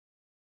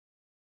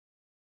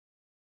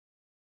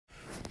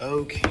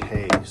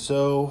Okay,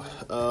 so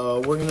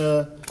we're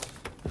gonna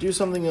do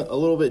something a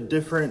little bit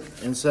different.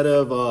 Instead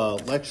of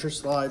lecture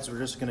slides, we're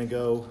just gonna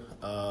go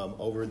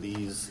over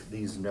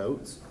these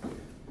notes.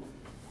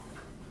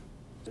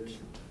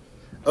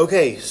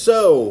 Okay,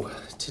 so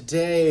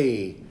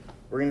today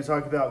we're gonna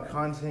talk about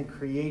content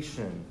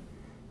creation.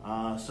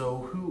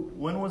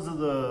 When was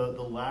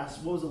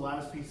what was the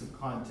last piece of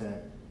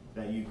content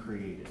that you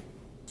created?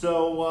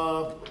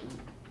 So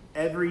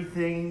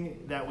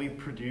everything that we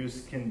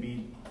produce can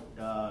be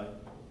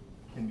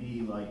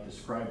like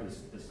described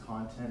as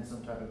content,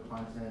 some type of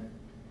content.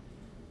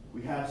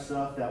 We have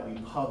stuff that we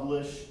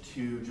publish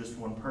to just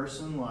one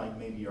person, like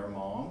maybe our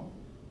mom,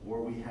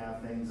 or we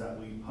have things that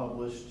we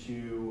publish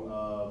to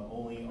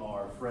only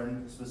our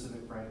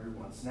specific friend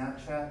group on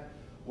Snapchat,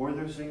 or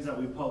there's things that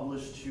we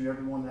publish to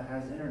everyone that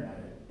has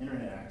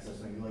internet access,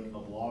 maybe like a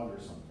blog or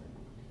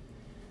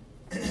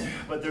something.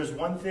 But there's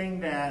one thing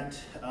that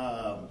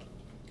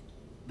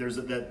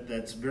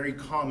that's very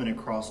common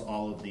across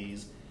all of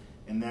these,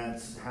 and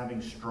that's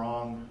having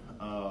strong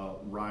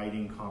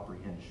writing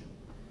comprehension.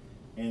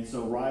 And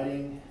so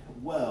writing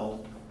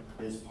well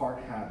is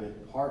part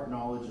habit, part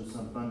knowledge of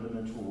some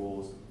fundamental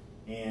rules,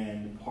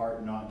 and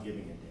part not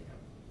giving a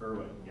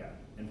damn.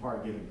 And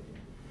part giving a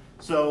damn.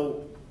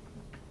 So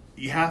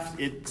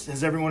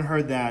has everyone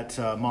heard that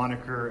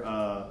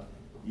moniker,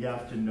 you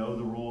have to know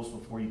the rules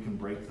before you can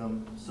break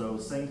them? So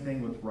same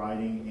thing with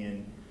writing.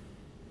 And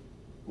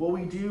what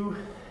we do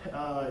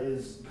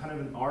is kind of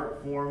an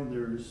art form.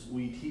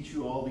 We teach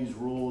you all these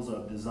rules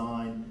of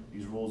design,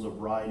 these rules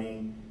of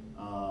writing,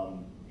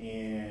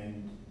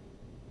 and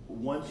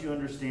once you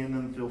understand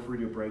them, feel free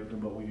to break them,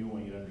 but we do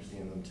want you to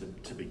understand them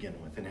to begin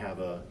with and have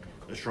a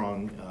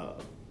strong,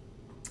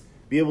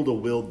 be able to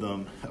wield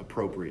them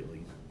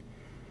appropriately.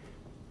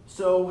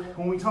 So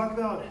when we talk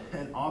about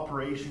an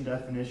operation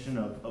definition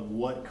of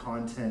what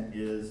content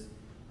is,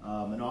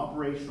 an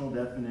operational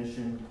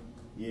definition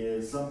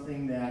is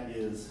something that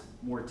is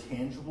more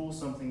tangible,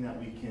 something that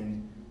we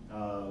can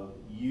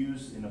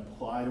use and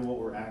apply to what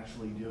we're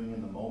actually doing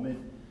in the moment,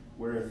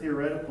 where a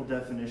theoretical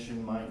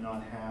definition might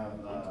not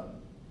have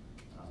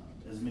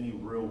as many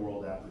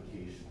real-world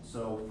applications.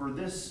 So for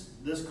this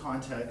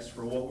context,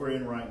 for what we're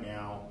in right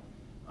now,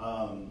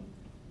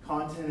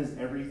 content is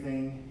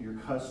everything your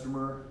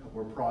customer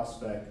or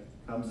prospect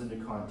comes into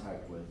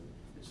contact with.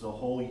 It's the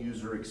whole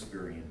user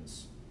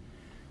experience.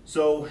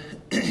 So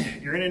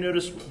you're going to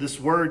notice this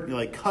word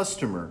like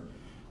customer.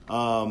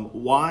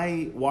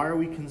 Why are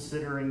we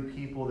considering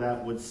people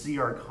that would see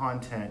our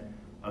content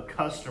a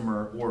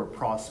customer or a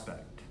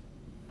prospect?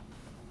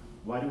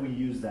 Why do we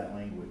use that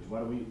language? Why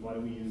do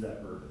we use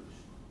that verbiage?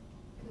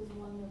 Because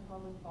one, they're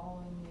probably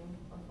following you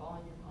or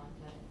following your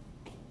content.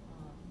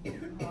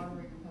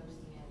 However you're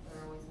posting it,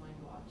 they're always wanting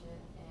to watch it.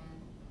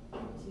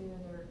 And two,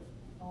 they're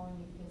following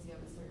you because you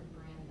have a certain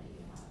brand that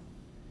you have.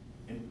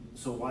 And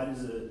so what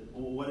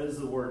does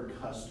the word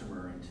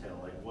customer entail?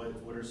 Like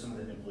what are some of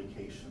the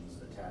implications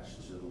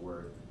attached to the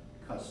word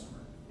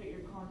customer? That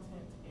your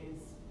content is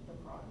the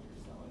product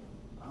you're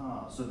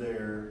selling. So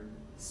they're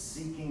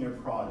seeking a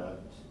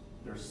product,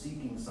 they're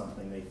seeking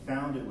something, they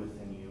found it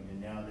within you,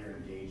 and now they're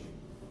engaging.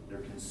 They're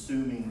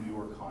consuming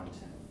your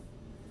content.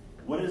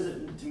 What does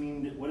it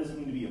mean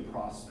to be a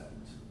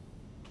prospect?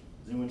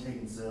 Has anyone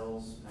taken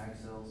sales, ag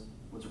sales?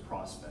 What's a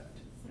prospect?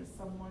 It's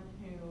someone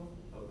who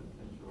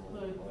could be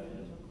a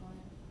client.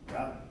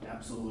 Yeah,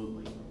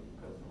 absolutely.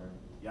 Customer.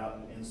 Yeah,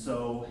 and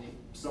so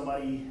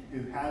somebody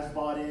who has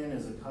bought in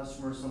is a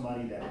customer,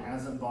 somebody that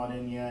hasn't bought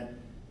in yet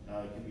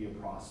could be a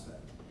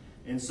prospect.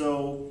 And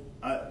so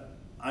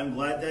I'm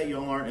glad that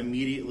y'all aren't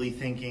immediately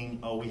thinking,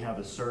 oh, we have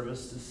a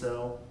service to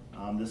sell.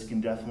 This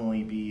can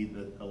definitely be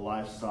a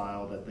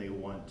lifestyle that they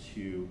want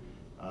to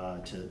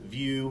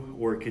view,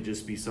 or it could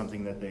just be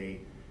something that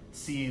they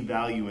see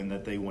value in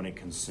that they want to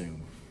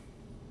consume.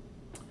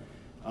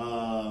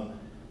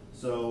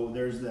 So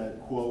there's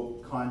that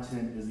quote,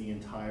 content is the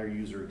entire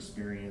user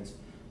experience.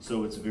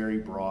 So it's very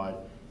broad.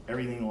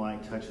 Everything the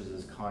light touches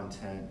is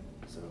content.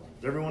 So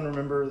does everyone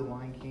remember The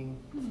Lion King?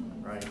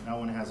 Right, that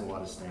one has a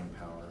lot of staying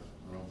power.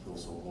 I don't feel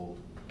so old.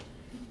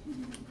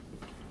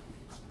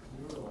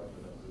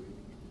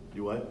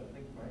 You what?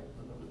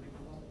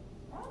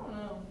 I don't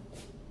know.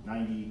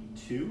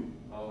 92?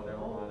 Oh, never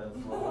mind.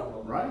 That's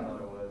what Right. I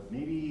thought it was.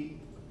 Maybe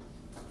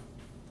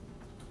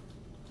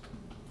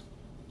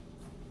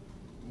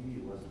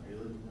it wasn't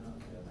really. No,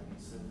 yeah,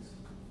 96.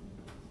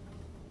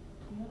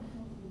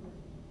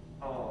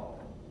 Oh.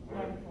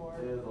 94.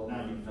 It is old.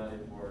 94.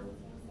 94.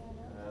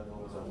 That's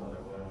what I thought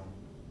it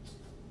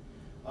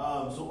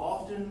was. So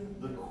often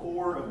the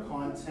core of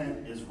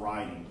content is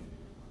writing.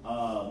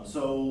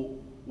 So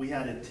we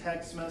had a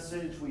text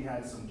message, we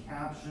had some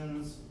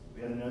captions,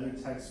 we had another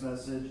text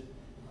message,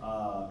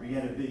 we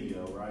had a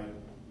video, right?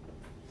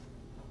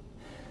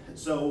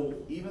 So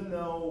even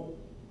though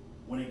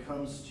when it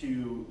comes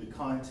to the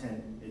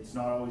content, it's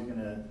not always going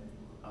to,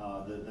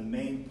 the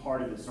main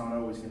part of it's not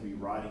always going to be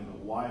writing, but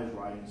why is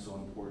writing so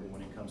important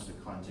when it comes to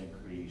content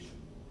creation?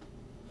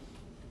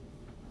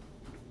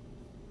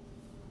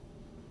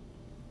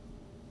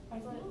 I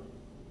feel,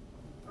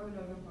 Oh,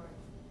 no, go for it.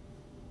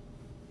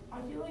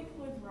 I feel like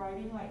with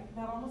writing, like,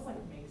 that almost like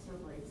makes or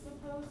breaks the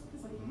post,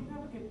 because like, you can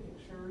have a good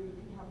picture, you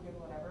can have a good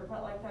whatever,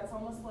 but like, that's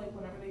almost like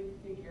whenever they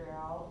figure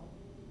out,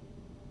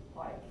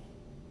 like,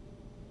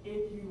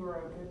 if you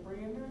are a good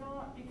brand or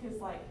not,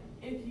 because like,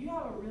 if you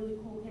have a really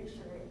cool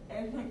picture,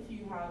 and like,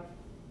 you have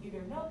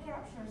either no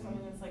caption or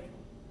something that's like,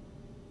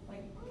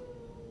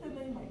 then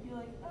they might be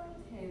like,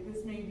 okay,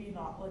 this may be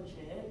not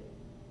legit.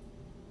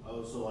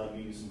 Oh, so like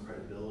maybe some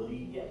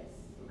credibility? Yes.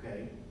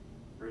 Okay.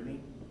 Brittany?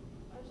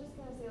 I was just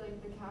gonna say,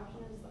 like, the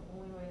caption is the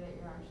only way that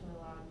you're actually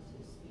allowed to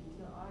speak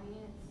to the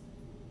audience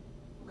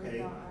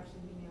Okay. without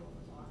actually being able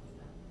to talk to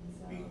them. And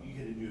so, You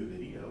could do a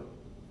video.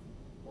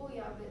 well,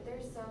 yeah, but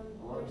there's some,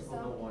 A lot of there's people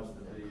some don't watch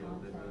the pieces video,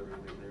 of they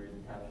content. read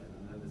the caption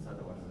and then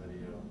decide to watch the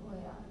video. Well,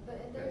 yeah,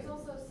 but there's Okay.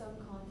 also some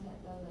content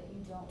though that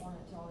you don't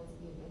want it to always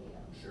be a video.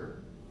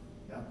 Sure.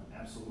 Yeah,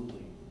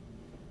 absolutely.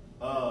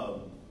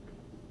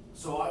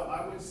 So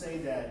I would say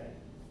that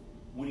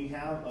when you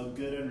have a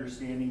good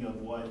understanding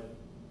of what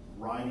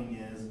writing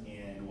is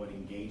and what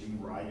engaging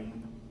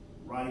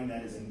writing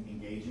that is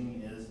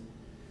engaging is,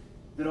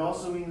 that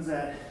also means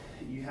that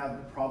you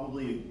have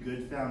probably a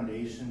good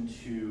foundation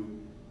to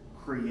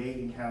create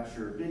and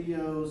capture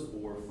videos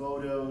or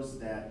photos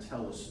that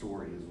tell a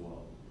story as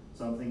well.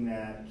 Something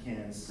that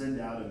can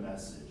send out a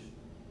message.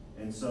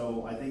 And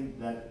so I think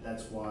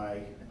that's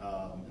why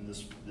in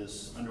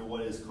this under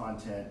what is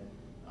content,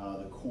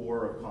 the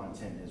core of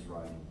content is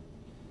writing.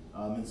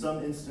 In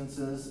some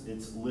instances,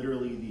 it's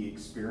literally the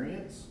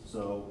experience.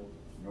 So,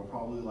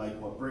 probably like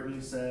what Brittany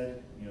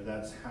said,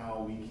 that's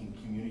how we can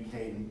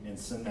communicate and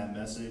send that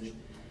message.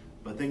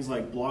 But things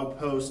like blog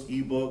posts,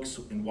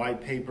 ebooks, and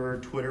white paper,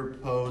 Twitter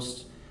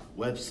posts,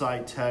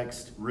 website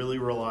text really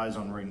relies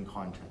on written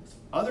content.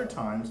 Other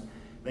times,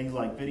 things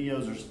like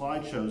videos or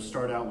slideshows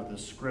start out with a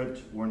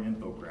script or an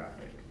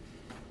infographic.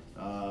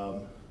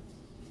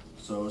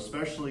 So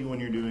especially when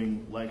you're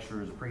doing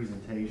lectures,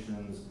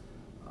 presentations,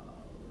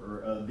 or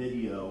a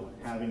video,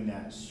 having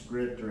that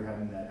script or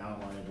having that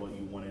outline of what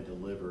you want to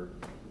deliver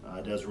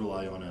does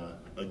rely on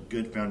a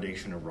good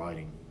foundation of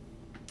writing.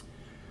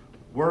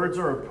 Words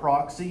are a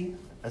proxy,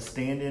 a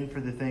stand-in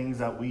for the things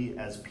that we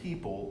as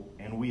people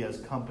and we as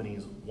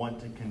companies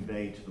want to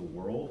convey to the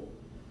world.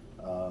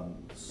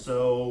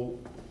 So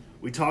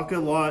we talk a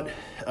lot,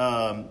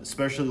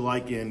 especially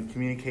like in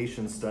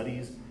communication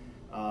studies,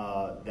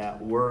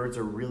 that words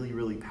are really,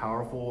 really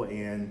powerful,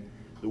 and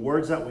the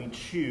words that we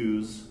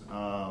choose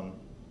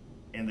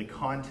and the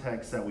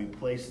context that we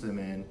place them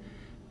in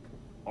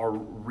are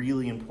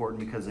really important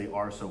because they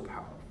are so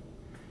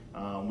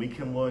powerful. We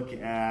can look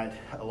at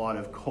a lot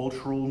of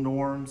cultural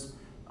norms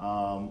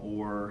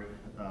or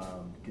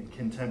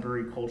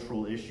contemporary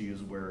cultural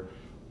issues where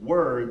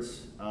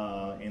words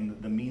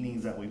and the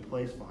meanings that we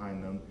place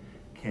behind them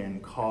can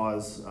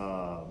cause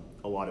a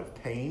lot of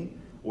pain,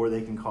 or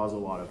they can cause a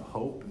lot of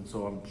hope. And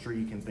so I'm sure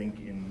you can think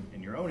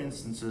in your own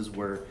instances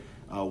where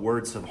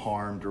words have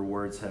harmed or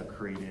words have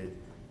created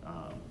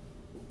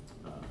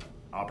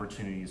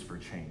opportunities for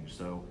change.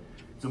 So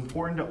it's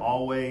important to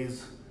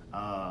always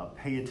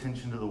pay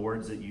attention to the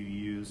words that you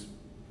use.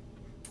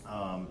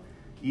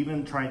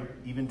 Even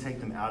take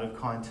them out of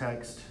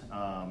context.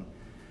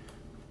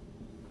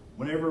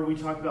 Whenever we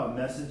talk about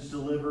message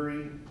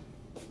delivery,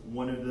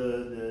 one of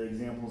the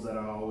examples that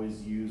I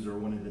always use, or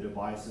one of the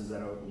devices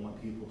that I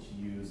want people to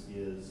use,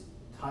 is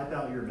type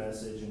out your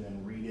message and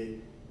then read it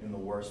in the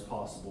worst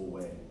possible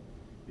way.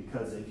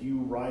 Because if you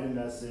write a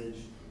message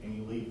and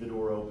you leave the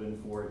door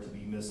open for it to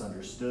be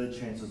misunderstood,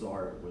 chances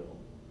are it will.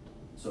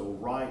 So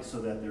write so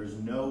that there's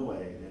no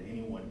way that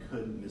anyone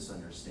could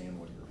misunderstand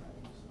what you're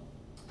writing.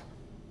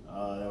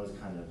 So that was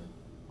kind of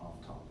off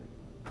topic.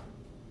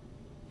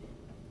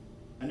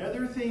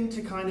 Another thing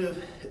to kind of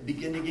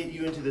begin to get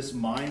you into this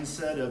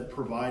mindset of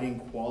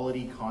providing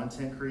quality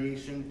content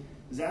creation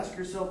is ask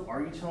yourself, are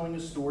you telling a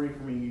story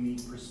from a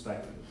unique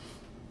perspective?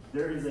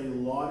 There is a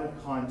lot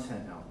of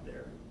content out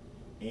there,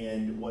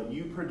 and what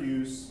you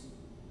produce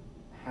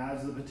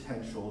has the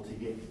potential to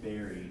get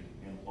buried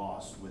and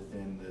lost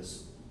within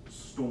this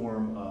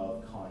storm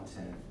of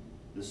content,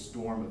 this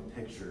storm of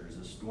pictures,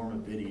 this storm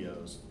of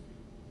videos.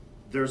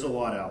 There's a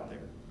lot out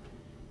there.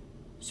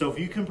 So if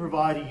you can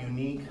provide a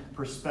unique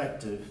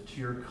perspective to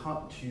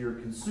your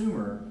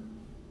consumer,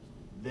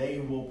 they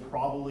will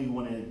probably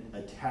want to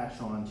attach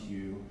onto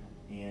you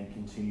and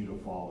continue to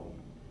follow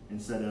you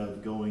instead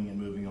of going and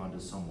moving on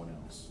to someone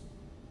else.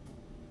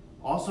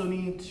 Also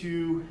need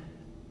to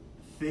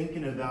think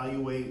and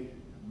evaluate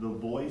the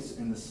voice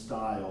and the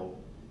style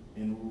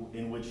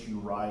in which you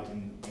write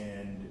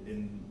and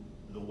in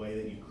the way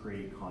that you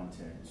create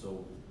content.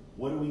 So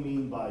what do we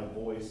mean by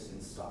voice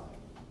and style?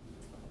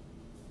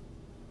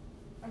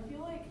 I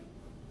feel like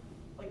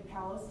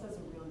Palace does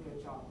a really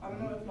good job. I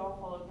don't know if y'all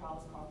follow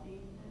Palace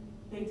Coffee.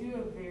 They do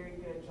a very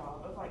good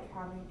job of like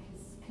having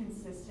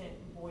consistent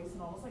voice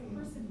and almost like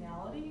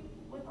personality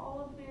with all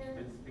of their.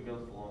 It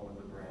goes along with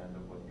the brand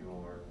of what you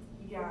are.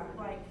 Yeah,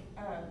 like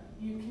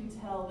you can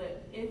tell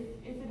that if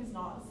it is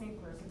not the same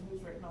person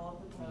who's written all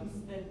of the posts,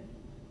 then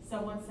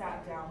someone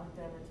sat down with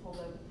them and told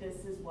them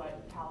this is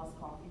what Palace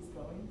Coffee's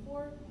going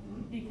for,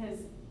 because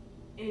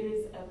it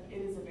is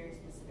a very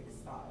specific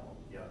style.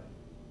 Yeah.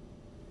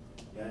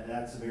 Yeah,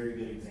 that's a very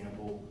good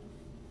example.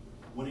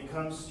 When it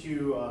comes to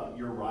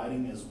your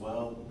writing as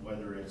well,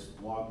 whether it's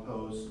blog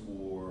posts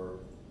or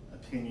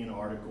opinion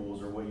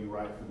articles or what you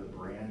write for the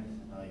brand,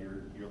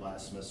 your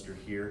last semester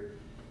here,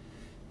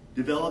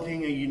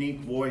 developing a unique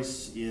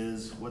voice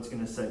is what's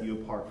going to set you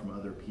apart from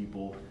other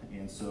people.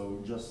 And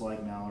so just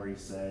like Mallory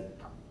said,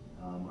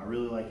 I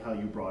really like how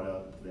you brought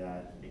up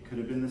that it could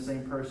have been the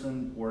same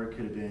person or it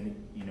could have been,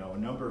 a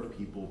number of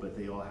people, but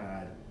they all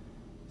had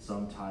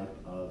some type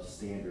of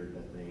standard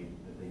that they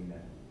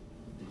met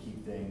to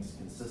keep things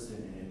consistent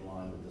and in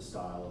line with the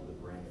style of the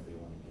brand that they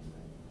want to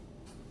convey.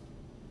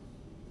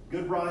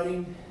 Good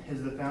writing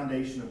is the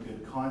foundation of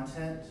good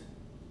content.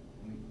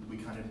 We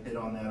kind of hit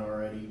on that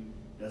already.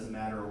 Doesn't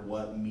matter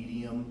what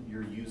medium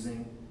you're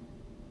using,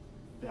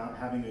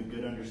 having a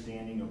good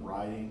understanding of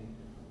writing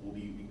will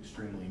be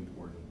extremely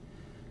important.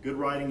 Good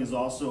writing is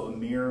also a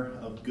mirror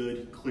of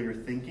good, clear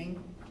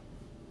thinking.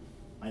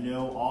 I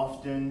know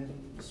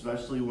often,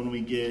 especially when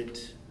we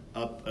get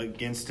up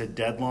against a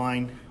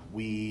deadline,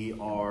 we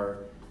are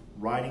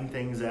writing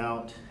things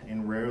out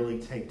and rarely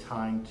take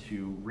time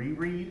to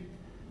reread,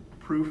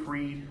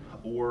 proofread,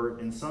 or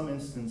in some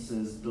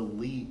instances,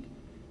 delete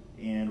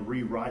and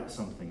rewrite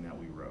something that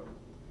we wrote.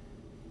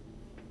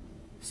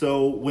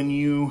 So when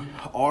you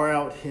are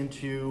out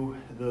into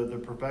the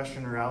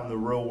profession or out in the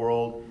real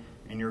world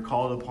and you're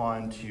called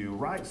upon to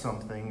write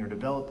something or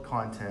develop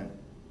content,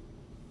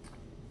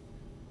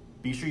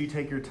 be sure you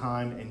take your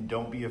time and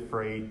don't be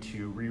afraid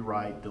to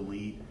rewrite,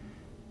 delete,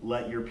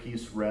 let your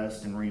piece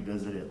rest and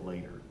revisit it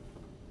later.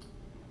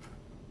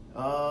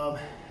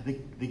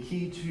 The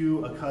key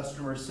to a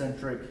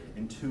customer-centric,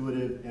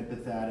 intuitive,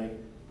 empathetic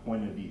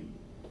point of view.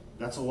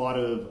 That's a lot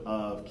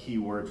of key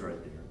words right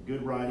there.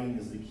 Good writing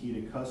is the key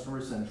to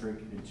customer-centric,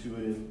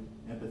 intuitive,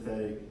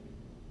 empathetic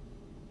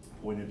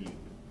point of view.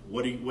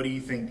 What do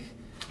you think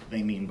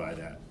they mean by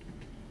that?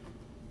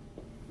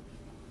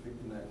 It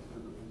connects to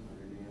the person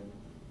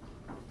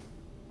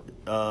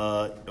you're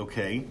in.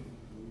 Okay.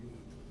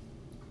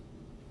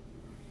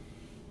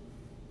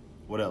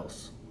 What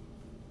else?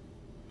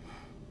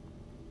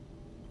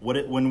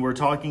 When we're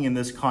talking in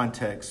this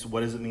context,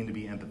 what does it mean to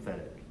be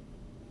empathetic?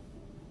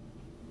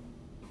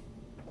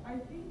 I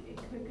think it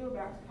could go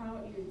back to kind of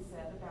what you had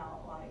said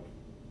about like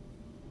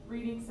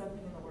reading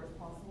something in the worst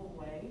possible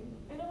way.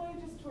 In a way,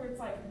 just towards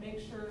like make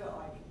sure that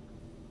like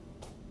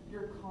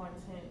your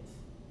content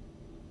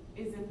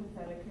is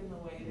empathetic in the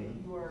way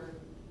that you are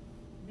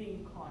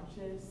being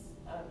conscious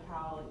of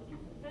how like you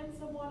can offend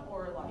someone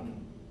or like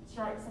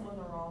strike someone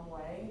the wrong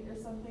way or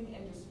something,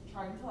 and just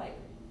trying to like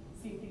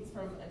see things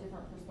from a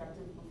different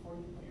perspective before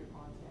you put your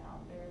content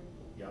out there.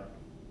 Yep.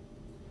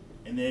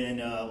 And then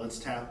let's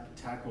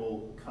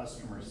tackle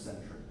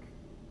customer-centric.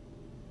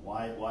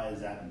 Why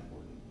is that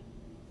important?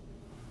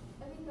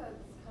 I think that's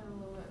kind of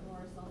a little bit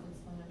more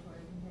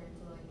self-explanatory compared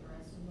to like the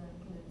rest of them,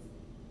 because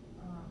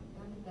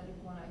the empathetic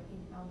one, I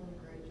think Al did a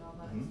great job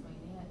on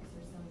explaining it, because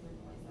there's so many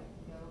different ways that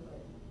can go,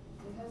 but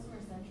the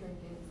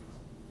customer-centric is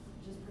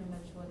just pretty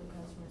much what the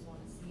customers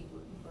want to see,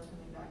 what people are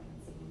coming back and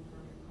seeing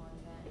from your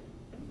content,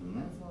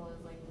 as well as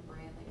like the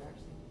brand that you're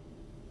actually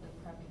like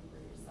prepping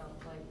for yourself.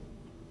 Like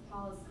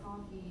Palace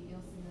Coffee,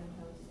 you'll see them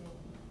posting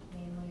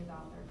mainly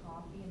about their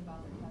coffee and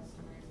about their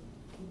customers,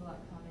 people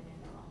that come in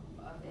and out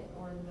of it,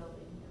 or the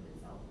building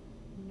itself.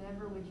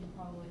 Never would you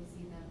probably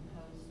see them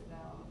post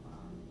about,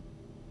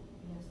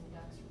 some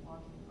ducks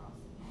walking across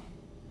the pond.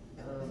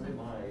 They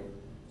might.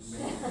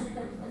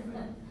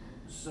 Maybe.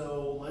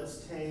 So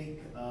let's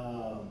take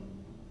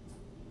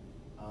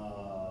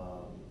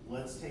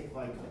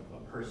like a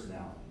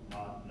personality,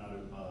 not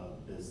a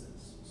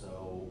business.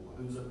 So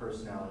who's a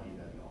personality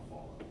that y'all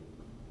follow?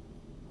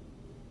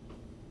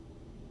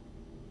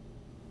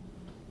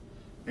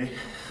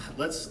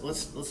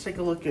 Let's take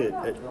a look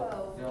at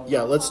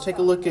yeah. Let's take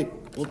a look at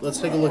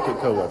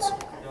co-eds.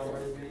 Y'all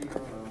ready to be,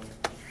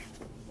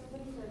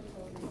 Somebody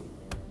said Kobe,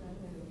 I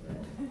don't know who.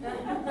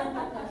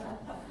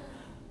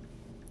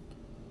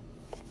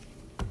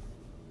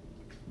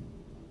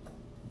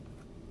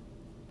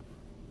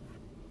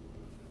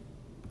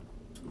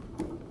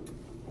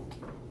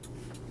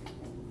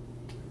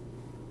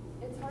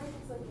 It's hard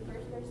because like the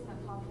first person that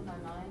popped in my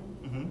mind,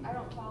 I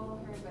don't follow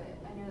her, but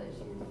I know that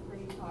she was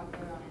pretty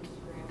popular on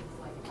Instagram. It's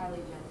like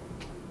Kylie Jenner.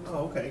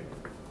 Oh, okay.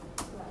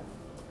 Yeah.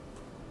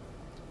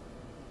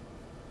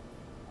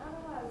 I don't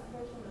know why I was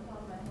first on the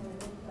top of my head,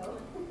 so.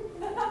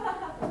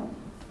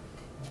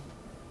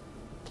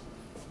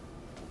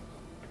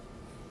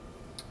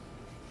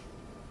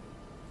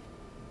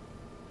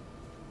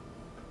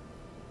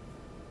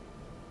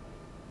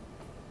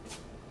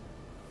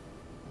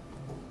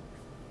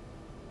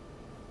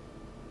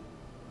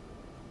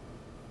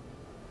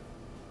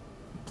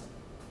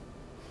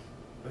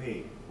 Okay.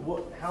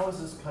 How is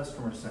this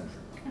customer centric?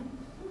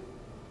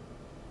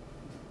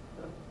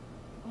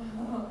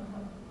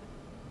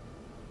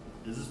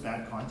 Is this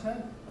bad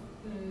content?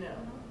 No.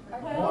 I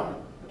Why?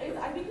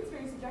 I think it's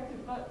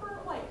subjective, but for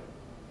like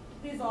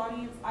his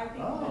audience, I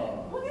think Oh,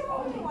 that look at how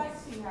many audience.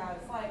 likes he has.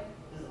 Like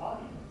His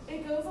audience.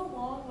 it goes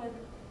along with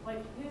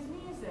like his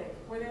music,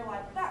 where they're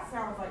like, that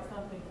sounds like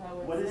something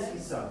Cohen What is said. he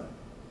selling?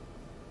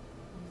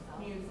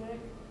 Music,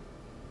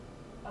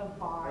 a Like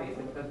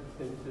vibe.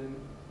 attention.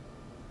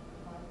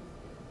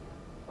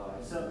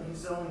 So he's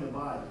selling a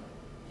vibe.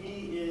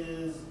 He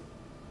is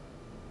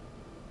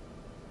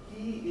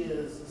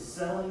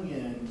selling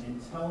in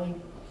and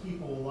telling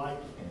people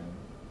like him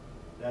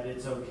that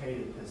it's okay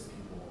to piss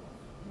people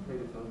off. Okay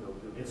to tell people.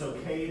 It's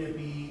okay to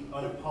be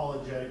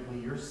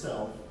unapologetically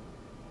yourself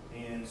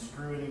and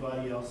screw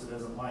anybody else that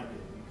doesn't like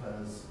it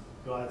because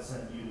God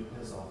sent you to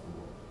piss off the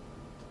world.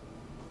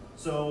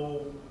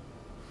 So,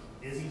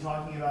 is he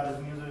talking about his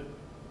music?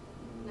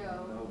 No.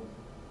 No.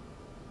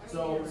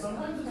 So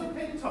sometimes it's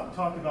okay to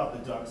talk about the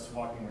ducks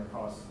walking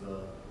across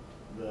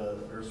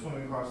or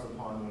swimming across the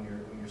pond when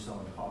you're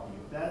selling coffee.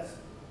 If that's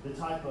the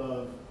type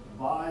of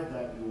vibe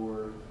that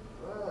you're.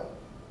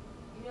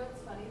 You know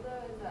what's funny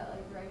though is that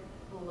like right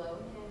below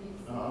him you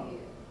see,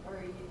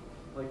 or you,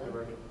 Like the like,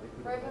 right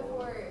right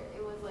before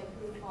it was like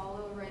who to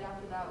follow. Right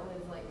after that was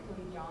like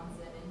Cody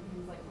Johnson, and he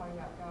was like talking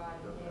about God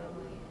and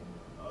family.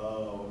 And,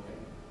 Oh, okay.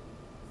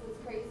 so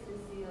it's crazy to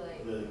see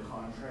like. The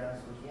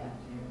contrast between Yeah.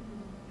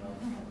 the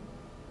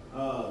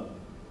two.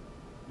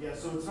 Yeah,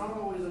 so it's not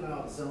always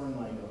about selling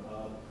like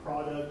a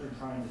product or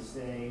trying to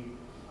stay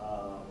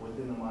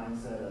within the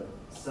mindset of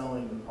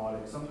selling the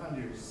product. Sometimes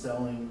you're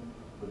selling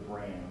the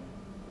brand.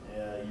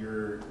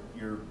 You're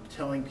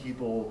telling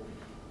people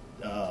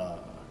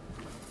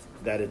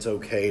that it's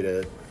okay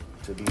to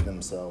be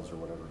themselves or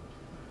whatever.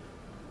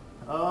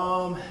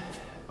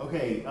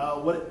 Okay,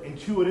 what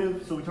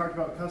intuitive? So we talked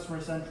about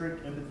customer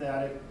centric,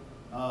 empathetic,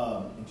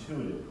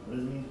 intuitive. What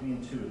does it mean to be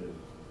intuitive?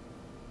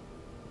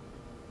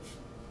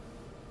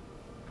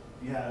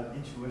 You have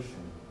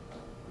intuition.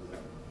 What does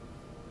that mean?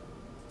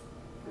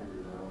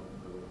 Figure it out.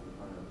 So you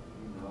kind of,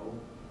 You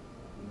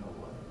know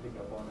what? pick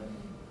up on it.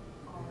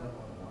 Pick up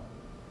on what?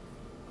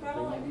 Kind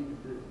of like You need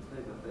to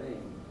say the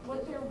thing.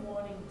 what they're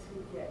wanting to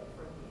get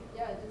from you.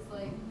 Yeah, just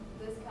like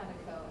this kind of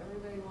coat.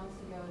 Everybody wants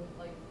to go and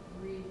like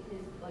read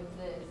his like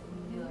this and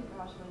be like,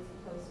 gosh, what is he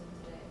posting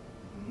today?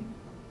 Mhm.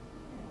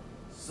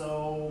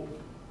 So,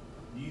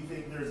 do you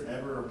think there's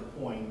ever a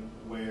point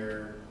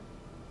where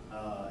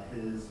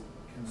his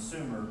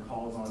consumer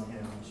calls on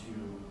him to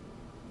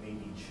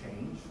maybe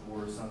change,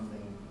 or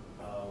something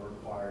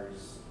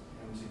requires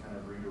him to kind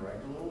of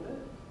redirect a little bit?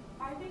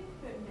 I think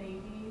that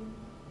maybe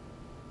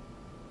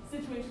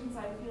situations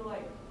I feel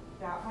like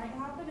that might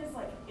happen is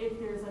like if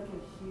there's like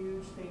a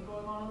huge thing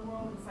going on in the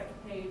world, it's like,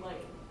 hey,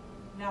 like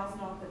now's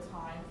not the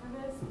time for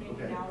this. Maybe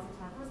Okay. now's the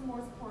time for a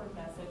more supportive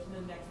message, and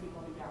then next week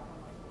I'll be back on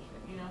my bullshit,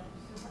 you know?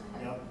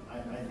 Yep,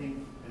 I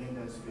think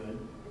that's good.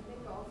 I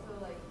think also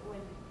like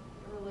when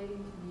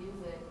relating to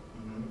music,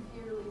 Mhm. if he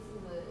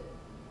releases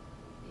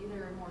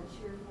either a more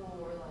cheerful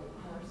or like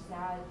more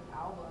sad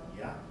album,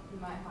 Yeah. you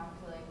might have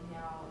to like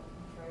now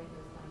portray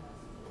those kind of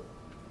messages.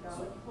 Yeah, So-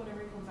 like whenever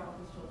he comes out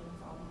with his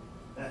children's album.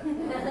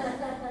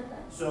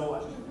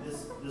 So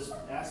this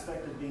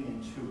aspect of being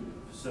intuitive.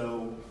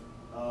 So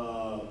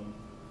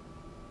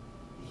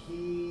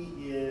he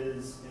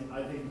is, and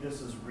I think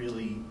this is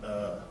really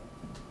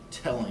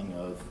telling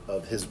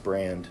of his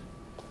brand.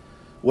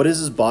 What does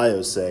his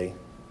bio say?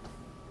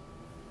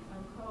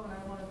 I'm Chloe and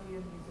I want to be a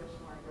musician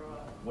when I grow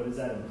up. What does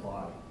that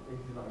imply?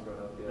 He's not grown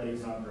up yet. That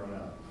he's not grown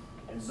up.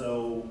 And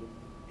so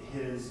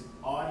his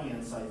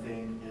audience, I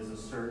think, is a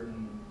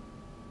certain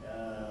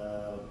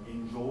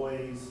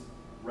enjoys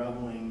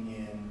reveling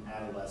in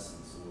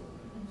adolescence a little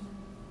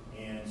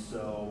bit. And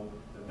so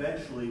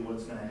eventually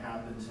what's going to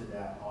happen to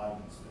that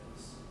audience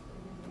base?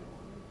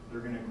 They're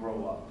going to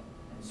grow up.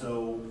 And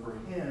so for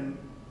him,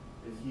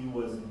 if he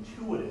was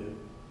intuitive,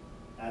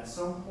 at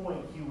some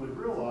point he would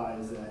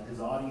realize that his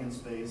audience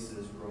base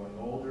is growing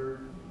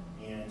older,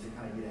 and to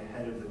kind of get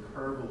ahead of the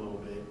curve a little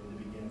bit and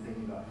to begin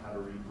thinking about how to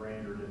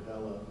rebrand or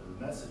develop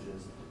the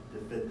messages to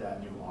fit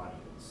that new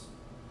audience.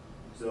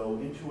 So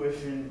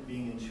intuition,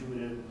 being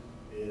intuitive,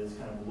 is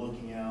kind of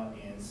looking out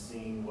and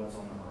seeing what's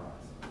on the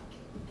horizon.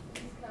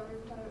 His cover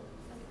photo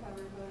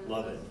is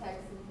Love the it. most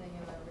Texan thing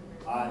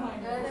I've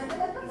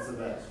ever heard. It's the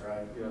best,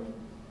 right? Yeah.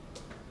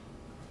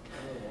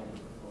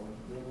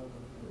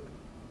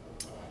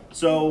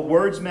 So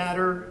words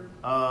matter.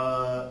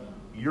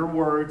 Your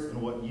words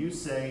and what you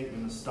say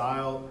and the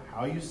style,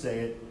 how you say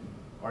it,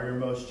 are your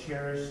most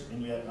cherished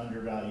and yet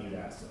undervalued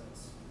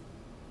assets.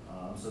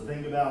 So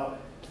think about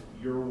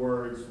your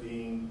words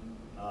being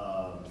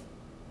not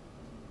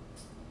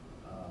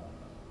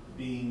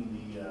the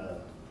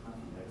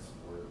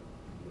export,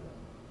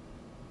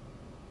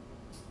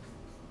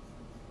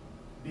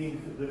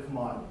 being the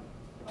commodity,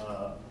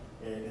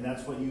 and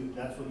that's what you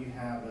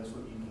have. That's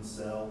what you can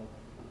sell.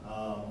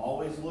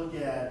 Always look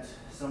at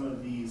some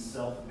of these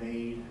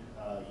self-made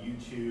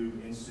YouTube,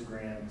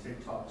 Instagram,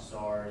 TikTok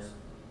stars.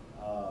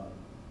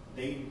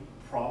 They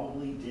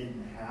probably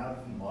didn't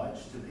have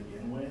much to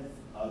begin with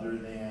other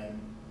than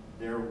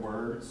their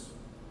words,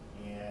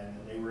 and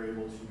they were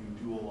able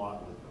to do a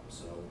lot with them.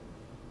 So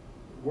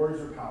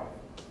Words are powerful.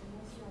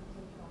 Unless you're on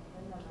TikTok,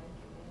 then that might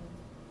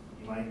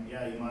be You might,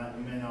 yeah, you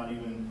may not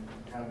even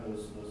have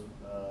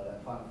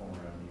that platform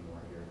around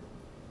anymore here.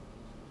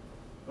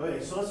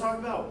 Okay, so let's talk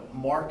about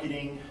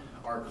marketing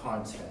our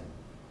content.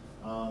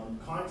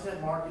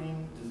 Content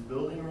marketing is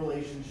building a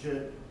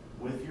relationship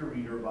with your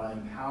reader by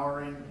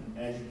empowering and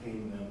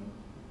educating them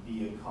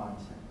via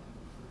content.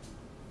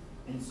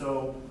 And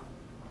so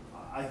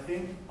I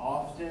think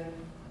often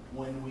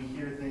when we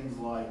hear things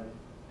like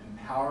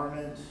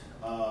empowerment,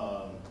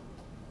 I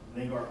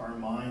think our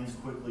minds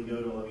quickly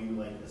go to maybe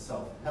like a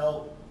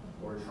self-help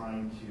or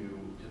trying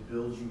to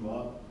build you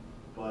up.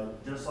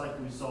 But just like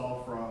we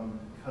saw from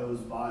Co's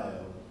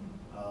bio,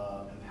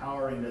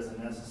 empowering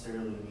doesn't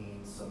necessarily mean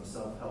some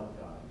self-help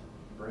guide.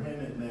 For him,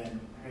 it meant,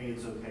 hey,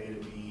 it's okay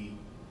to be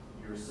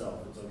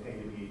yourself. It's okay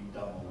to be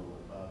dumb a little,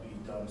 be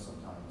dumb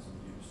sometimes and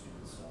do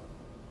stupid stuff.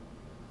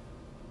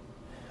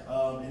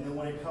 And then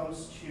when it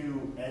comes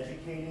to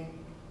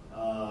educating,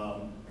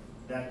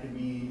 that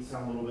could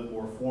sound a little bit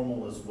more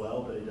formal as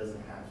well, but it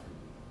doesn't have to be.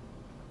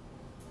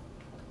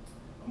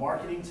 A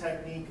marketing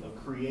technique of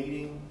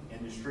creating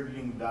and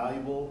distributing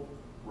valuable,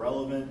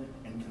 relevant,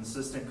 and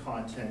consistent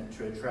content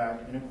to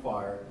attract and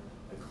acquire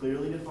a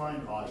clearly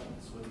defined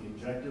audience with the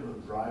objective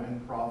of driving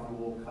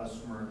profitable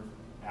customer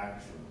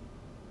action.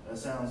 That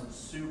sounds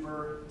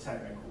super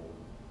technical,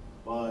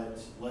 but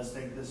let's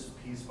take this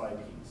piece by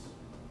piece.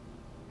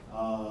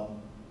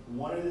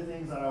 One of the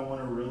things that I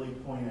want to really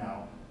point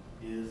out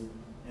is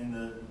in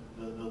the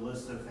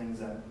list of things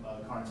that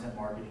content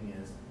marketing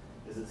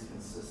is its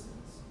consistency.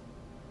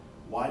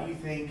 Why do you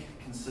think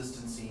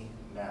consistency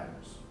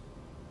matters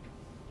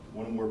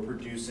when we're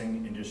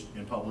producing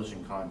and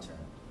publishing content?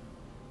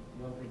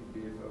 You don't think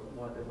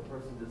if a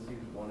person just sees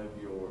one piece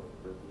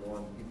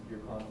of your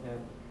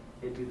content,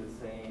 it'd be the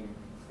same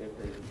if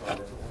they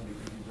decided to only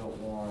because you don't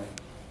want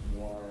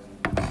one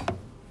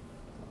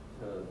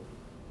to,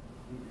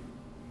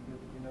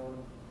 you know.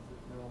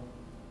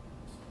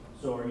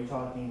 So are you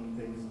talking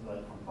things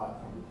like from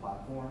platform to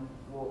platform?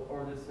 Well,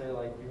 or just say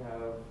like you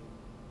have,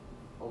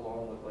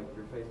 along with like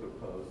your Facebook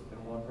post, and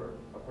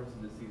a person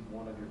just sees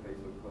one of your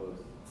Facebook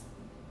posts.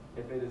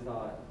 If it is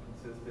not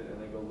consistent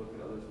and they go look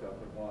at other stuff,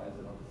 like why is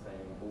it not the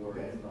same, or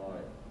Okay. it's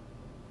not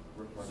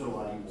reflecting So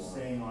what like you want.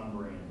 staying on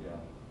brand. Yeah.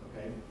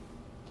 Okay.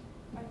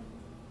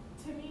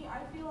 To me, I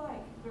feel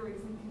like the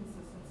reason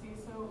consistency is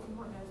so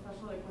important,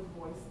 especially like with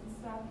voice and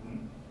stuff,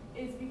 Mhm.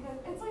 is because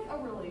it's like a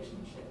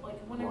relationship.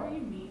 Like whenever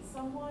Right. you meet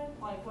someone,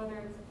 like whether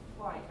it's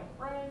like a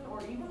friend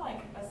or even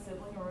like a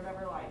sibling or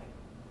whatever, like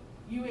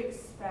you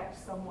expect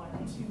someone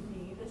to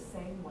be the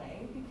same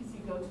way because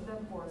you go to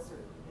them for a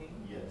certain thing.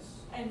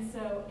 Yes. And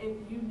so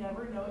if you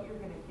never know what you're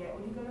going to get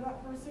when you go to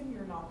that person,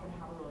 you're not going to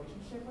have a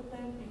relationship with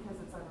them because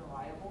it's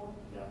unreliable.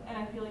 Yeah. And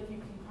I feel like you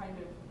can kind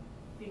of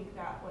think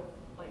that with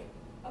like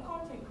a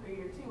content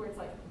creator too, where it's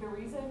like the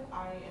reason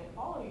I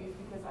follow you is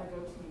because I go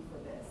to you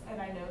for this,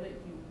 and I know that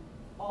you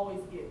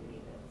always give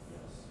me this.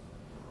 Yes.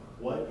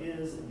 What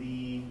is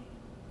the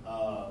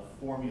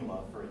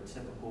formula for a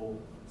typical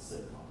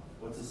sitcom?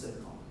 What's a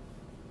sitcom?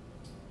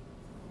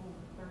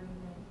 30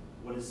 minutes.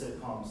 What does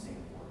sitcom stand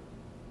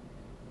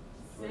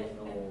for? Sit and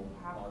Situational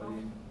have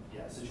comedy.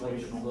 Yeah,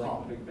 situational like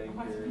comedy. Big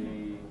Bang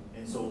Theory.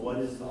 And so what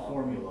is the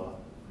formula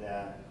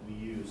that we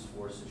use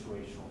for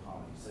situational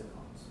comedy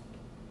sitcoms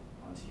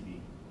on TV?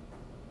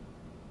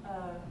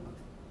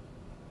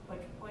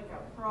 Like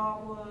a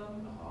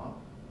problem, Uh-huh.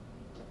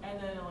 and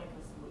then like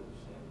a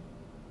solution.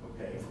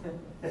 Okay.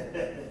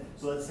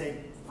 So let's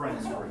take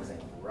Friends, for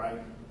example, right?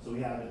 So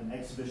we have an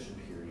exhibition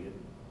period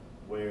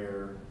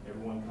where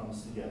everyone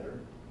comes together,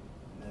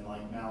 and then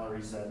like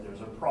Mallory said,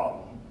 there's a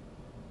problem.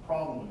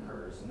 Problem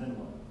occurs, and then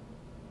what?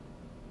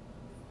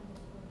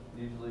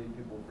 Usually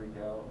people freak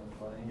out and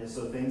funny. Yeah,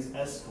 so things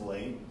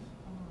escalate,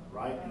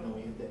 right? And then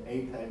we hit the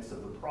apex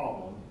of the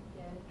problem,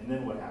 Yeah. and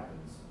then what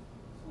happens?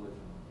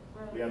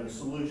 Solution. We have the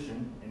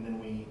solution, and then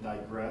we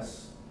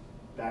digress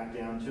back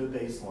down to a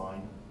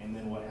baseline, and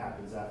then what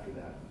happens after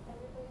that?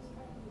 Everybody's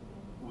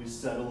friendly. We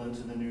settle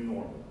into the new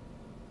normal.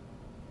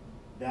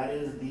 That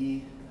is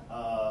the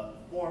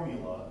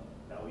formula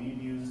that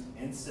we've used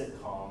in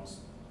sitcoms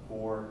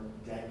for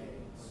decades.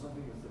 There's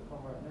nothing in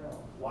sitcom right now.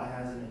 Why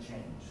hasn't it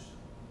changed?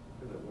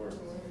 Because it works.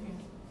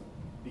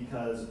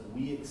 Because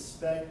we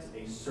expect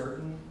a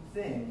certain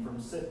thing from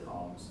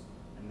sitcoms,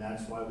 and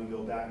that's why we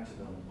go back to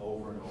them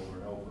over and over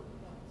and over.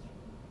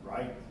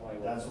 Right?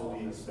 That's what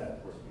we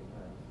expect. 14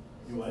 times.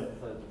 You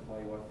what? That's why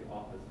you watch The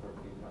Office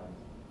 14 times.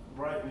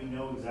 Right, we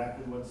know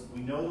exactly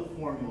we know the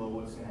formula,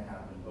 what's going to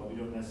happen, but we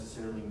don't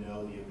necessarily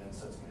know the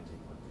events that's going to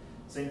take place.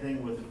 Same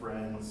thing with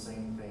Friends,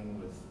 same thing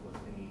with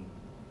any,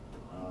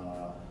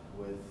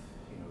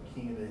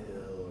 King of the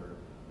Hill, or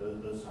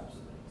those types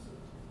of things.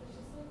 It's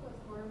just like with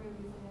horror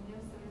movies, like I know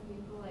certain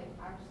people like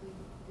actually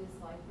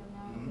dislike them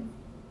now Mhm.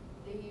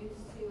 because they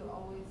used to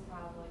always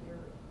have like a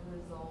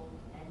resolved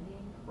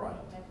ending. Right.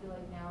 And I feel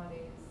like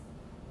nowadays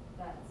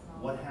that's not.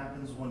 What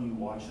happens when you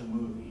watch a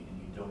movie and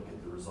you don't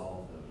get the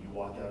resolve, though? You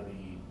walk out of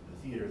the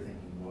theater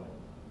thinking what?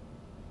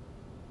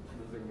 Is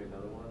there going to be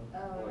another one? Oh,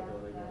 Like, yeah,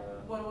 are they that-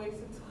 gonna... What a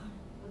waste of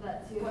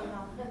that too.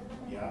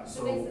 Yeah, The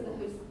so base of the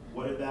host.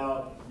 what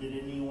about, did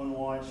anyone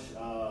watch,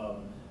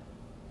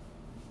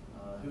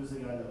 who's the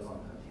guy that was on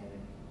Titanic?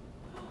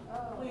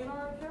 Oh.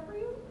 Leonardo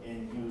DiCaprio?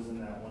 And he was in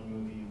that one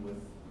movie with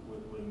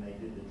when they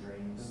did the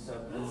dreams.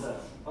 Inception.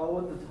 Oh,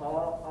 with the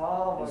top.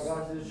 Oh my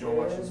gosh, Did it's you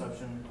watch dead.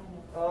 Inception?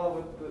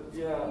 Oh, with the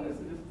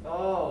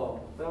oh,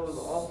 that was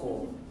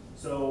awful.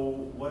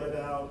 So what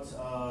about,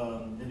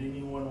 did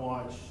anyone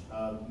watch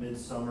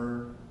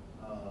Midsummer?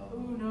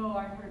 Ooh, no,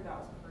 I heard that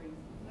was crazy.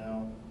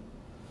 No?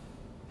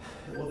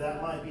 Well,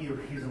 that might be a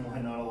reason why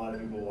not a lot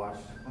of people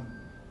watched them.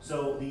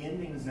 So the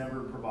endings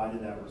never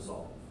provided that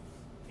resolve,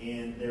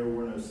 and there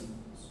were no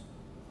sequels.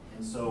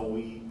 And so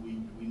we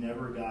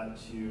never got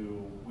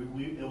to,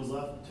 it was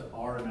left to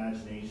our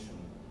imagination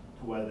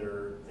to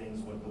whether things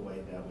went the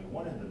way that we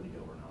wanted them to go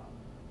or not.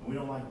 And we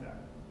don't like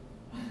that.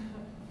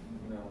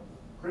 No.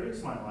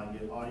 Critics might like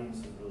it,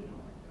 audiences really don't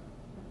like that.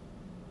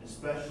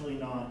 Especially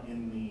not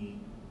in the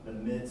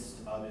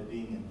midst of it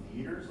being in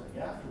theaters, like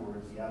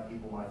afterwards, yeah,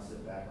 people might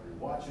sit back,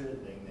 rewatch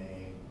it, they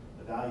may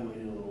evaluate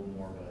it a little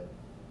more, but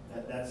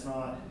that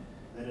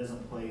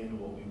doesn't play into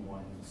what we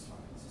want in this time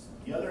system.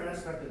 The other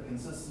aspect of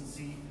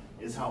consistency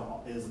is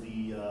how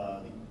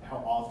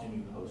often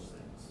you post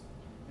things.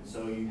 And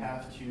so you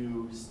have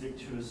to stick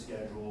to a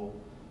schedule.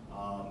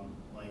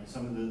 Like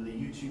some of the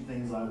YouTube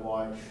things I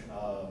watch,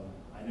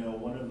 I know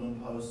one of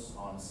them posts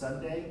on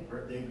Sunday,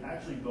 or they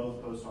actually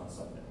both post on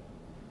Sunday,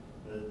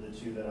 the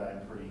two that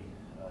I'm pretty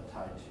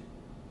tied to.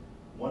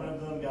 One of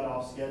them got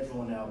off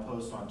schedule and now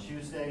posts on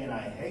Tuesday, and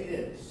I hate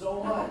it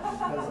so much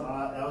because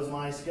that was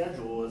my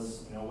schedule,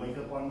 was wake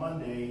up on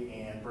Monday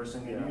and first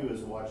thing I do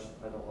is watch.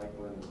 I don't like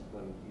when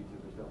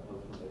YouTubers don't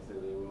post when they say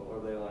they will, or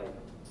they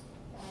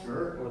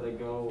Sure. or they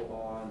go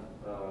on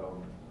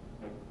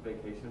like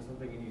vacation or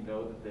something, and you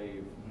know that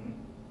they've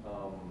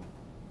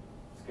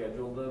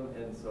scheduled them,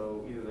 and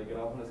so either they get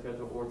off on a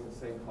schedule or it's the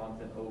same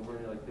content over,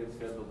 and you're like, they've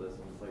scheduled this,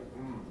 and it's like,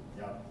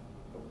 Yeah.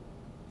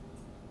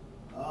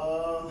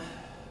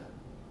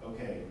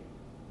 Okay.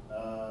 I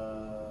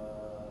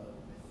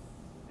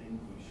think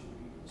we should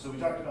be. So we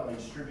talked about like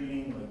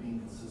distributing, like being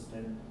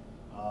consistent,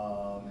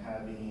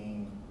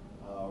 having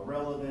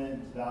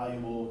relevant,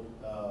 valuable,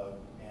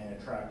 and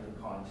attractive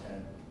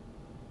content.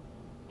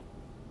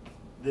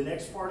 The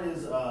next part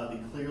is the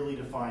clearly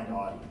defined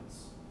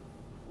audience.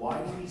 Why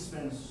do we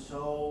spend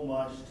so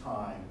much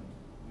time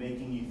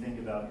making you think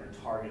about your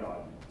target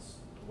audience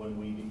when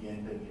we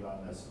begin thinking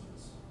about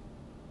messages?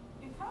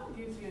 It kind of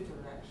gives you a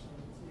direction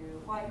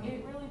too. Like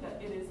it really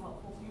does, it is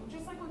helpful to you.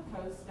 Just like with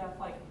Coast stuff,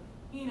 like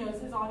he knows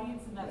his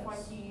audience, and that's why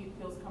Yes. he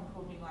feels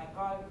comfortable being like,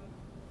 God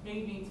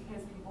made me to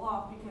piss people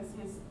off, because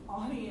his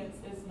audience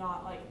is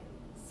not like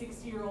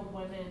 60-year-old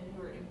women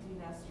who are empty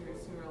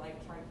nesters who are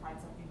like trying to find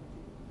something to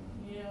do.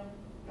 You know?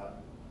 Yeah.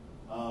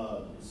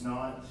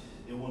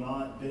 It will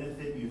not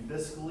benefit you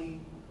fiscally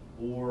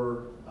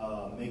or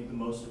make the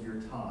most of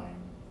your time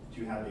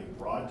to have a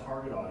broad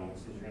target audience,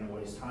 because you're going to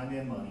waste time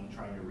and money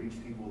trying to reach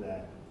people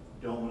that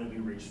don't want to be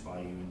reached by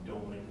you and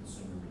don't want to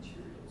consume your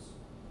materials.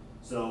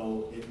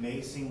 So it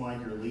may seem like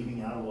you're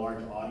leaving out a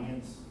large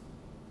audience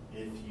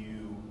if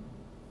you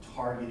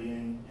target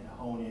in and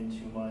hone in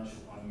too much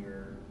on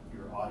your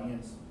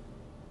audience,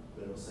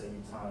 but it'll save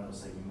you time, it'll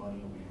save you money,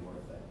 it'll be more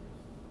effective.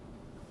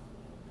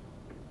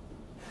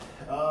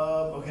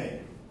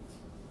 Okay.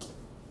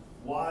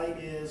 Why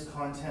is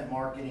content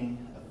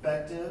marketing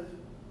effective?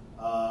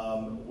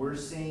 We're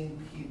seeing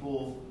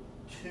people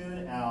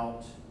tune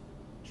out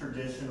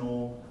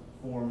traditional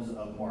forms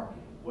of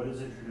marketing. What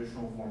is a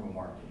traditional form of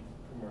marketing?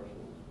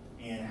 commercials,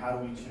 And how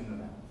do we tune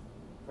them out?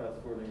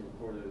 fast forwarding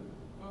recorded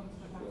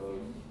shows.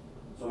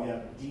 So we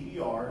have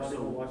DVR. Not So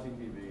even watching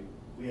TV.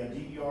 we have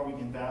DVR. We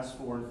can fast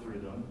forward through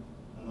them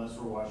unless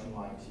we're watching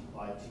live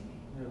TV.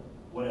 Yeah.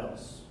 What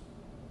else?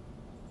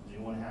 Does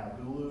anyone have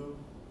Hulu?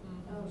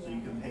 Oh, So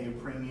you can pay a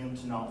premium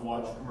to not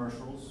watch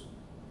commercials,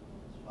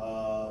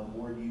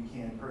 or you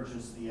can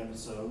purchase the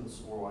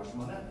episodes or watch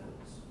them on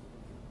Netflix,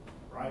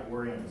 right?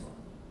 Or Amazon.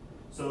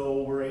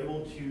 So we're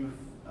able to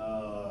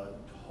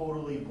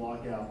totally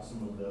block out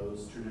some of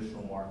those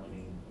traditional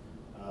marketing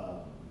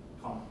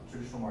content.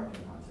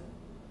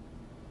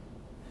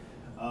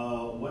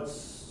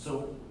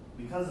 So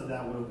because of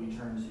that, what do we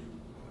turn to?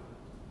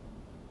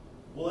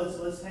 Well,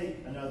 let's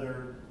take a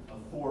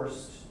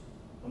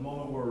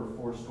moment where we're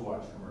forced to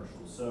watch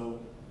commercials. So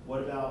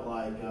what about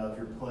like if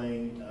you're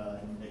playing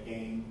a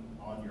game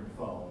on your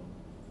phone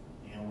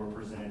and we're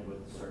presented with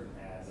certain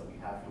ads that we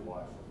have to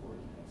watch before we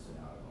can exit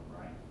out of them,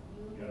 right?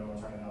 You know what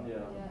I'm talking about?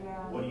 Yeah.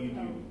 What do?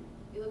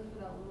 You look for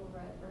that little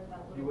red, or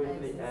that little You wait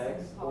for the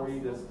as X, soon as or you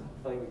possible. just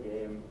play the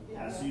game.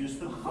 Yeah, so you just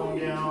put the phone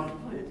down,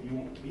 or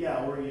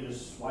you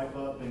just swipe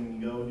up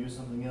and go do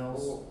something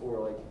else.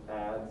 Or like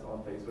ads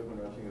on Facebook when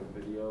you're watching a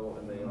video,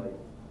 and they like,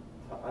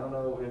 I don't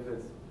know if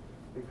it's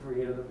the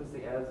creator that puts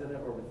the ads in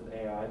it or if it's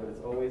an AI, but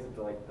it's always at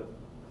the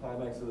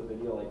climax of the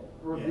video, like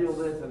reveal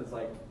Yes. this, and it's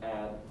like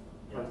ad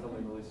for Yeah.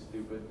 something really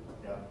stupid.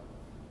 Yeah.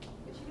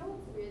 But you know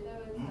what's weird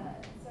though is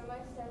that, so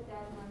my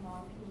stepdad and my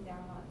mom came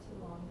down not too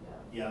long ago.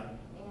 Yeah.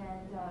 And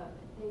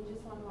they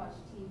just want to watch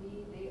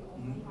TV. They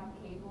only Mhm. have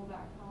cable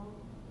back home,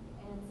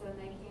 and so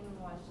they came and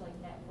watched like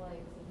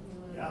Netflix and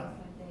Hulu and Yeah. those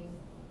kind of things.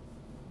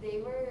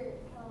 They were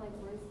kind of like,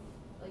 where's,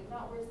 like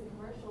not where's the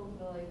commercials,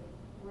 but like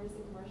where's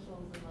the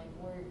commercials and like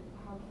where,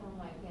 how come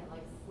I can't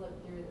like slip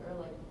through or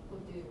like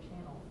flip through your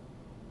channels?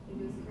 It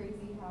was Mhm.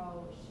 crazy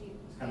how she.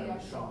 It's kind they of a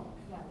actually- shock.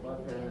 Yeah, My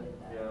they parents,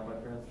 demanded that. yeah, my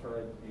parents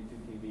tried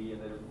YouTube TV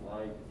and they didn't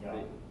like,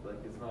 Yeah.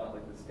 like, it's not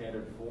like the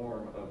standard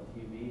form of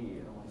TV.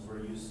 And I'm like, Because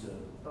we're used to,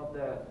 it's not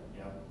that,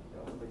 yeah.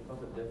 like, it's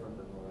not that different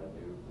than what I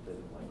do, but they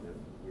didn't like it.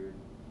 It's weird.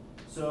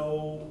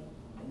 So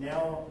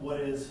now what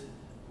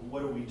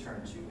do we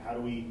turn to? How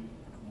do we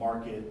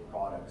market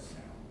products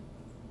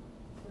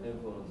now?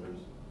 Influencers.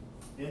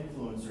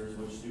 Influencers,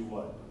 which do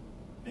what?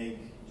 Make,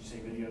 did you say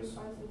videos?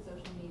 I said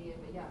social media,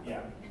 but yeah.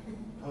 Yeah.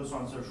 Post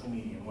on social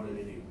media, and what do?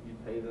 You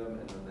pay them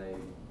and then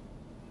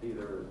they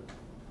either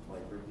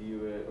like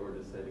review it or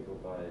just say to go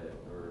buy it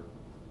or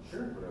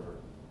Sure. whatever.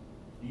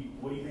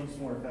 What do you think is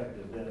more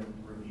effective than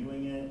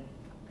reviewing it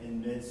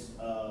in midst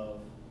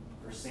of,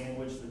 or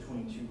sandwiched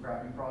between two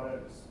crappy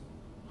products?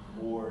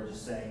 Or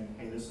just saying,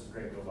 hey, this is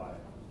great, go buy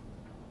it?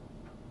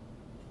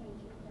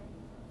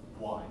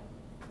 Why?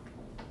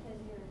 Because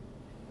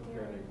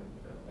Comparing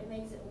it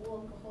makes it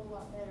look a whole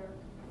lot better.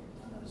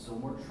 So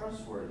more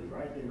trustworthy,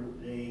 right? They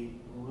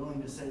were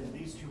willing to say that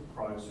these two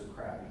products are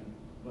crappy,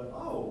 but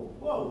oh,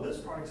 whoa, this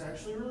product's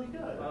actually really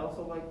good. I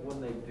also like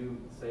when they do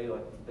say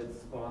like it's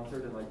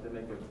sponsored and like they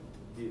make like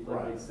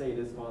Right. they say it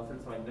is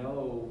sponsored, so I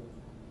know,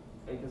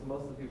 because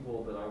most of the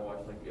people that I watch,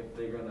 like if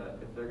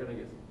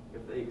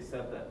they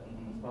accept that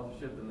Mhm.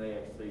 sponsorship, then they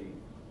actually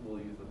will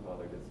use the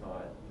product. It's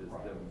not just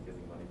Right. them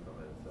getting money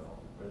from it. So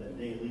Or that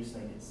they at least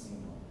make it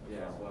seem like.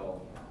 yeah,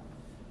 well,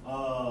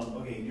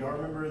 Okay, do y'all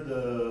remember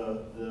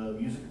the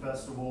music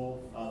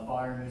festival,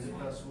 Fire Music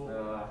Festival?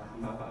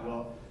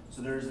 Well,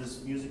 so there's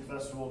this music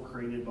festival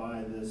created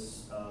by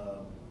this, he's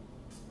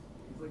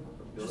like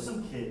a just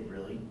billion. some kid,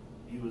 really.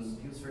 He was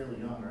fairly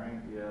young, right?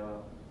 Yeah.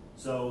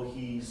 So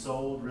he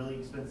sold really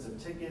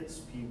expensive tickets.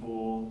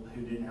 People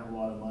who didn't have a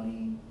lot of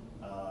money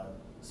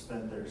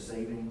spent their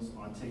savings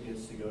on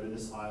tickets to go to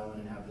this island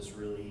and have this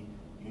really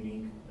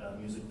unique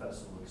music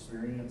festival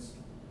experience.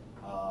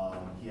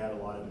 He had a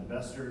lot of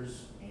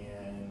investors,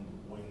 and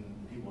when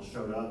people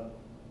showed up,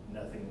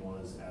 nothing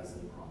was as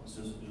they promised.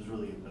 It was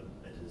really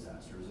a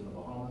disaster. It was in the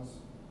Bahamas.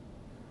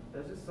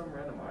 There's just some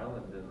random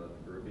island in the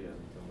Caribbean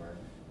somewhere.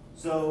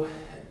 So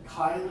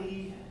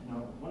Kylie, no,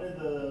 one of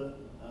the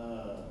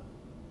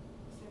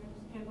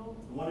Kendall?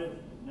 one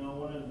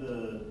of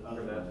the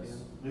other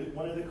ones,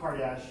 one of the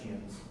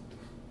Kardashians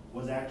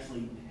was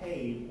actually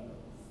paid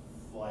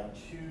like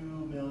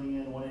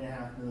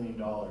 $1.5 million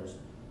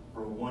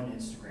for one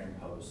Instagram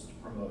post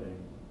promoting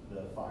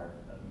the Fire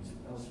Music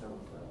I wish I Festival.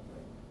 was that.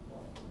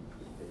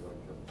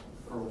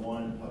 For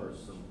one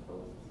post. Some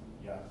posts.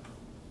 Yeah.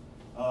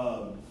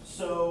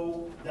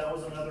 So that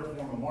was another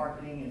form of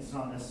marketing. It's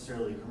not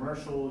necessarily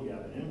commercial. You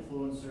have an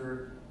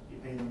influencer, you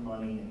pay them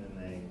money, and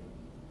then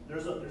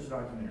there's a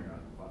documentary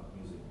on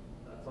music.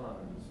 That's on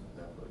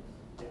Netflix.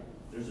 Yeah,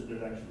 there's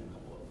actually a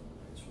couple of them.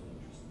 It's really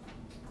interesting.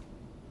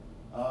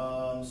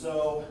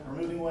 So we're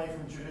moving away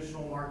from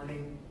traditional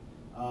marketing.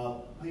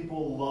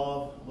 People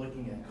love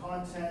looking at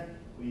content.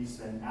 We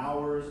spend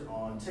hours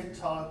on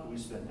TikTok. We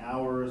spend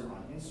hours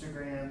on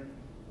Instagram.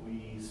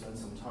 We spend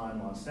some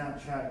time on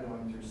Snapchat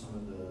going through some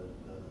of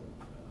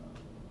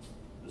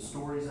the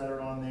stories that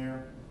are on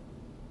there.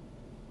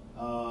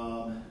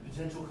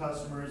 Potential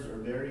customers are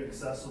very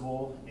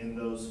accessible in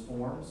those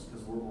forms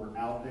because we're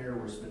out there,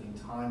 we're spending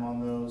time on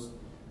those.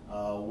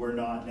 We're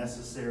not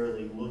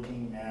necessarily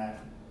looking at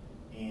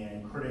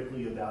and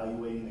critically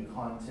evaluating the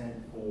content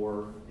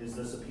for, is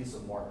this a piece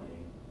of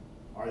marketing?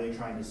 Are they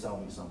trying to sell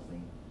me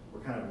something? We're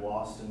kind of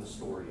lost in the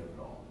story of it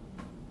all.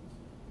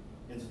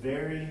 It's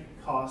very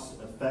cost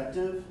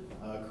effective.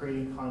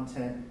 Creating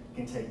content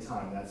can take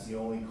time. That's the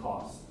only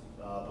cost.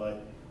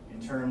 But in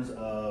terms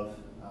of,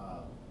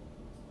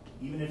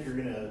 even if you're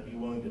going to be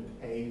willing to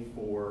pay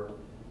for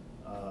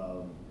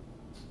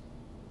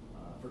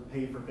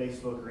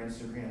Facebook or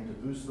Instagram to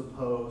boost the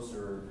post,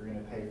 or if you're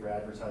going to pay for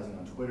advertising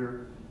on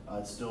Twitter,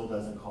 it still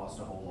doesn't cost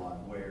a whole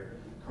lot. Where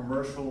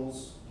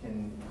commercials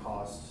can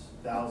cost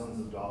thousands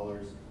of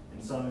dollars.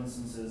 In some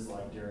instances,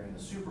 like during the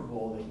Super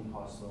Bowl, they can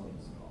cost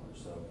millions of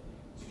dollars. So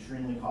it's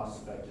extremely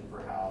cost effective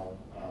for how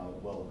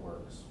well it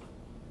works.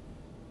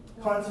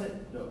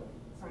 Content, no.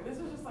 Sorry, this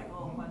was just like a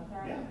little fun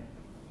fact.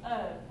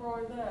 Yeah.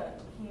 For the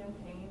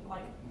campaign,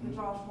 like the Mhm.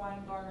 Josh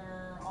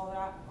Weingartner, all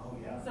that. Oh,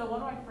 yeah. So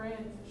one of my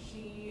friends,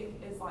 she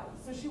is like,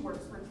 so she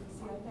works for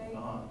TCFA,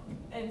 Uh-huh.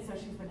 and so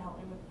she's been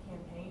helping with the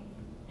campaign.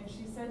 And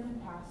she said in the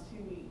past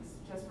 2 weeks,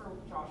 just for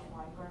Josh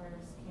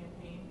Weingartner's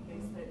campaign, they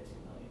Mhm. spent $2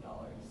 million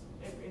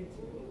in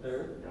 2 weeks.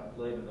 They're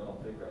later than I'll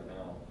pick right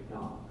now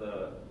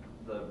because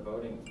the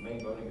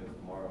main voting is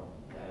tomorrow,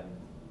 and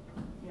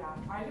Yeah,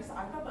 I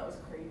thought that was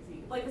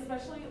crazy. Like,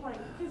 especially, like,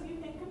 because you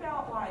think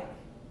about, like,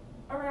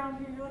 around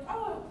here, you're like,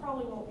 oh, it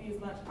probably won't be as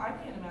much. I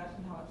can't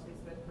imagine how much they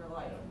spend for,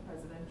 like,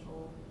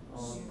 presidential. Um,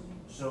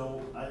 campaigns.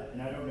 So, I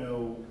don't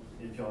know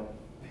if y'all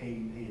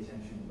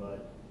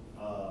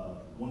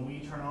when we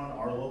turn on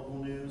our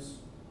local news,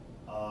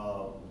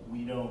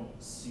 we don't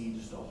see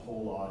just a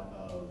whole lot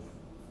of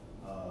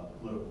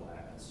political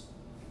ads.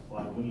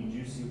 Like when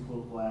you do see a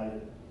political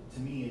ad, to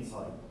me it's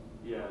like,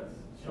 Yeah,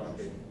 it's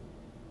shocking.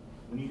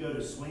 when you go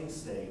to swing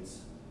states,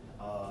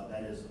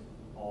 that is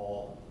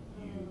all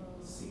you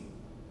see.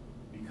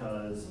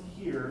 Because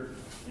here,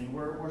 and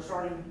we're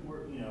starting,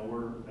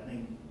 I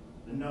think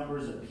the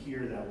numbers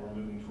appear that we're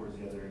moving towards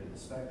the other end of the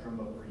spectrum,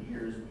 but for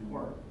years we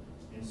weren't.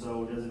 And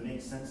so does it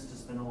make sense to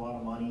spend a lot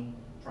of money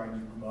trying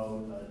to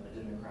promote a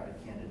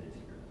Democratic candidate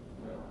here?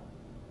 Yeah.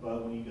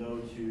 But when you go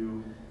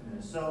to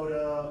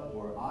Minnesota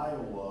or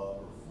Iowa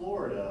or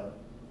Florida,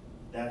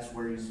 that's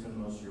where you spend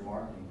most of your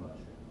marketing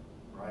budget,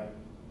 right?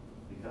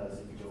 Because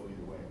if you go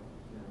either way.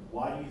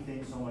 Why do you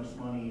think so much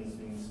money is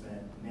being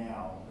spent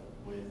now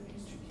with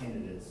these two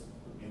candidates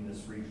in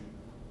this region?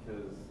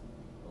 Because,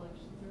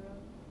 Elections are up.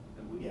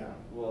 Yeah.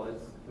 well,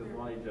 it's because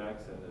Ronnie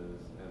Jackson is,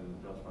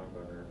 and Josh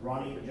Weingartner.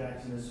 Ronnie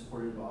Jackson is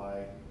supported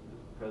by,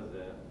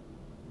 President.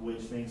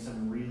 which makes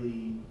him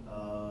really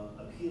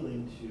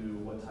appealing to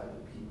what type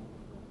of people?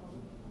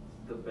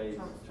 The base,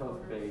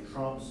 Trump base.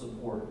 Trump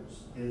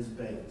supporters, his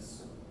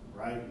base,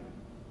 right?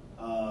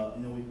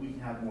 And then we can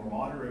have more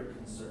moderate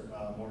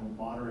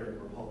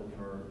Republican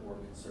or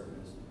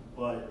conservatives,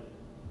 but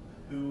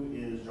who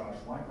is Josh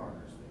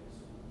Weingartner's base?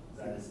 Is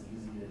that as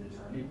easy to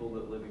determine? People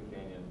that live in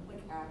Canyon.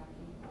 Like ag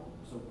people.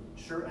 So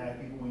sure, ag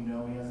people, we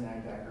know he has an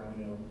ag background,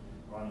 we know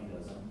Ronnie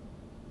doesn't.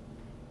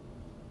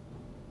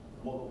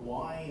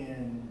 Why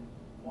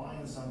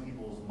in some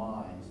people's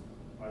minds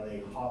are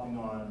they hopping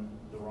on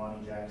the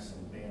Ronnie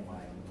Jackson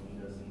bandwagon when he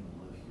doesn't even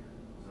live here?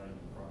 He's not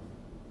even from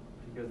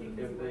here. Because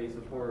if they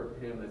support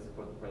him, they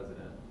support the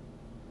president.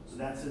 So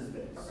that's his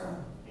base.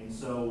 And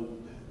so,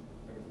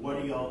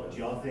 what do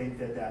y'all think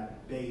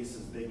that base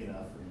is big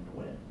enough for him to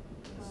win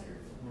in this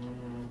area?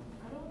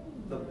 I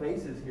don't The know.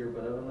 base is here,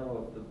 but I don't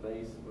know if the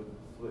base would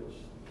switch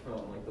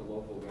from like the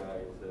local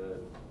guy to,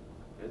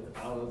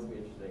 I don't know, it's gonna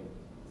be interesting.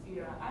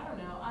 Yeah, I don't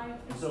know.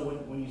 And so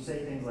when you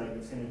say things like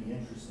it's going to be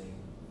interesting,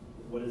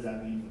 what does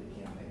that mean for the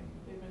campaign?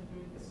 They've been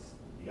doing this.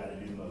 You got to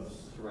do the most.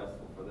 It's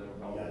stressful for them You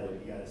probably.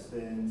 got to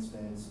spin.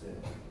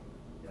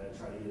 You got to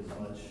try to get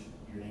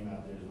your name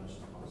out there as much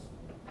as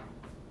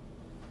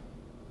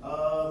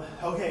possible.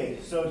 Okay,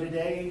 so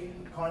today,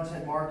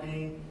 content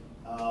marketing,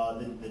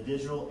 the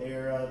digital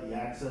era, the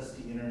access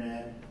to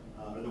internet,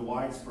 or the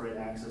widespread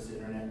access to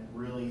internet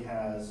really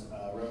has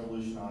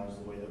revolutionized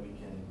the way that we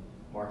can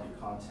market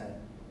content.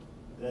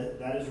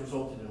 That has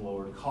resulted in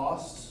lowered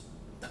costs.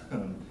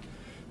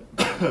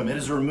 It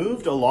has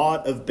removed a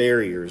lot of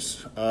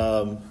barriers.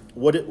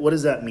 What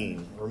does that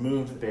mean?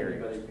 Removed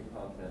barriers. Anybody can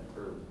content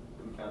or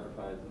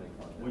advertise and make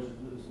content. Which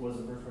was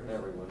the first phrase?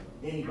 Everyone.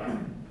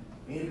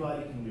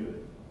 Anybody can do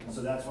it. And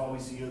so that's why we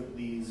see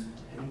these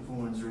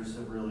influencers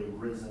have really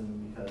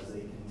risen, because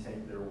they can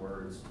take their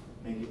words,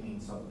 make it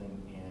mean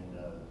something, and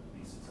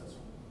be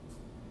successful.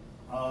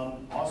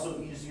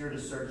 Also easier to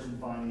search and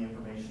find the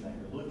information that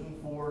you're looking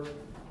for.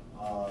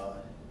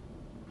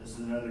 This is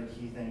another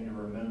key thing to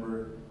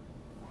remember,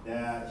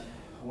 that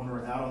when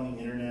we're out on the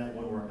internet,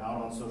 when we're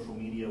out on social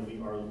media, we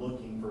are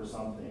looking for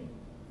something.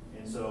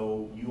 And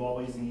so you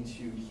always need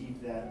to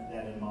keep that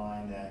in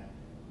mind, that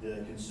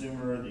the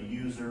consumer, the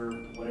user,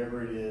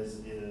 whatever it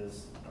is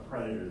a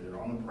predator. They're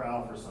on the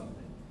prowl for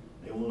something.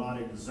 They will not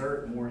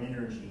exert more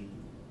energy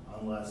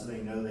unless they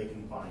know they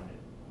can find it,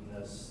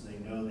 unless they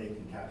know they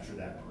can capture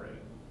that prey.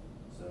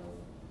 So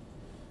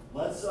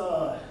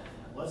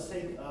let's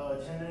take a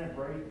 10-minute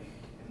break,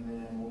 and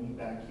then we'll meet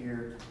back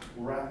here.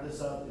 We'll wrap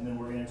this up, and then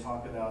we're going to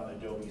talk about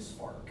Adobe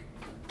Spark.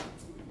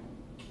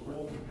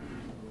 Cool.